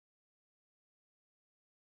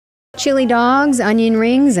Chili dogs, onion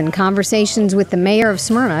rings, and conversations with the mayor of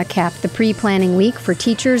Smyrna capped the pre-planning week for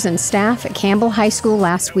teachers and staff at Campbell High School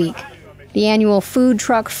last week. The annual Food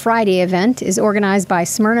Truck Friday event is organized by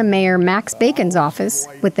Smyrna Mayor Max Bacon's office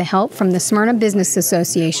with the help from the Smyrna Business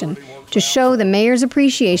Association to show the mayor's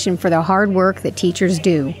appreciation for the hard work that teachers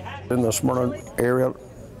do. In the Smyrna area,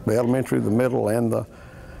 the elementary, the middle, and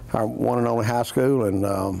our one and only high school, and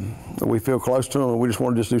we feel close to them, and we just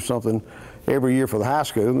want to do something every year for the high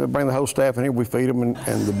school. And they bring the whole staff in here, we feed them, and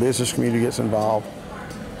the business community gets involved,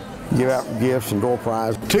 give out gifts and door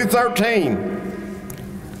prizes. 213.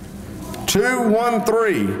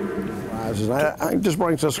 213. It just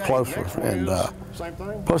brings us closer, and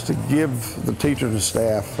plus to give the teachers and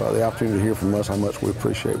staff the opportunity to hear from us how much we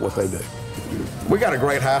appreciate what they do. We got a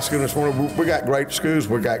great high school in Smyrna. We got great schools.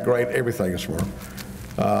 We got great everything in Smyrna.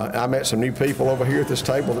 I met some new people over here at this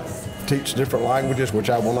table that teach different languages, which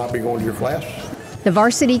I will not be going to your class. The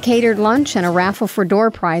varsity catered lunch and a raffle for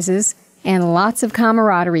door prizes, and lots of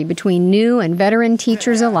camaraderie between new and veteran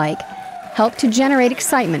teachers alike, helped to generate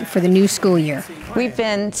excitement for the new school year. We've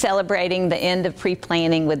been celebrating the end of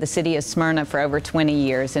pre-planning with the city of Smyrna for over 20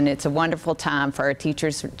 years, and it's a wonderful time for our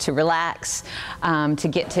teachers to relax, to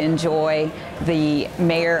get to enjoy the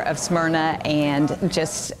mayor of Smyrna, and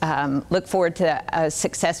just look forward to a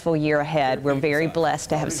successful year ahead. We're very blessed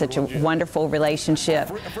to have such a wonderful relationship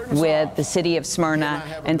with the city of Smyrna,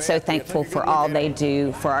 and so thankful for all they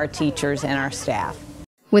do for our teachers and our staff.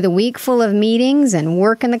 With a week full of meetings and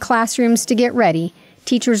work in the classrooms to get ready,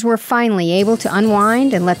 teachers were finally able to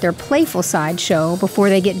unwind and let their playful side show before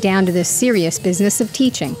they get down to the serious business of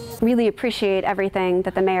teaching. Really appreciate everything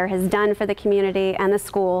that the mayor has done for the community and the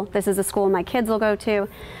school. This is a school my kids will go to,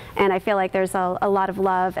 and I feel like there's a lot of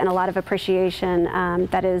love and a lot of appreciation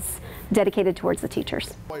that is dedicated towards the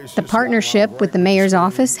teachers. The partnership with the mayor's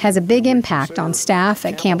office has a big impact on staff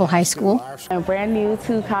at Campbell High School. I'm brand new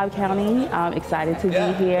to Cobb County. I'm excited to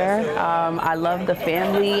be here. I love the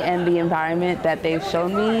family and the environment that they've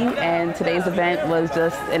shown me, and today's event was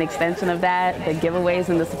just an extension of that. The giveaways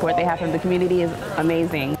and the support they have from the community is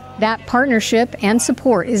amazing. That partnership and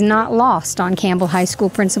support is not lost on Campbell High School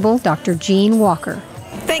principal Dr. Jean Walker.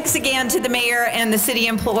 Thanks again to the mayor and the city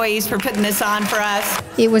employees for putting this on for us.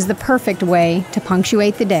 It was the perfect way to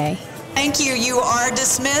punctuate the day. Thank you. You are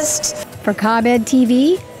dismissed. For Cobb Ed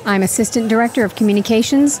TV, I'm Assistant Director of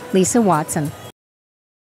Communications, Lisa Watson.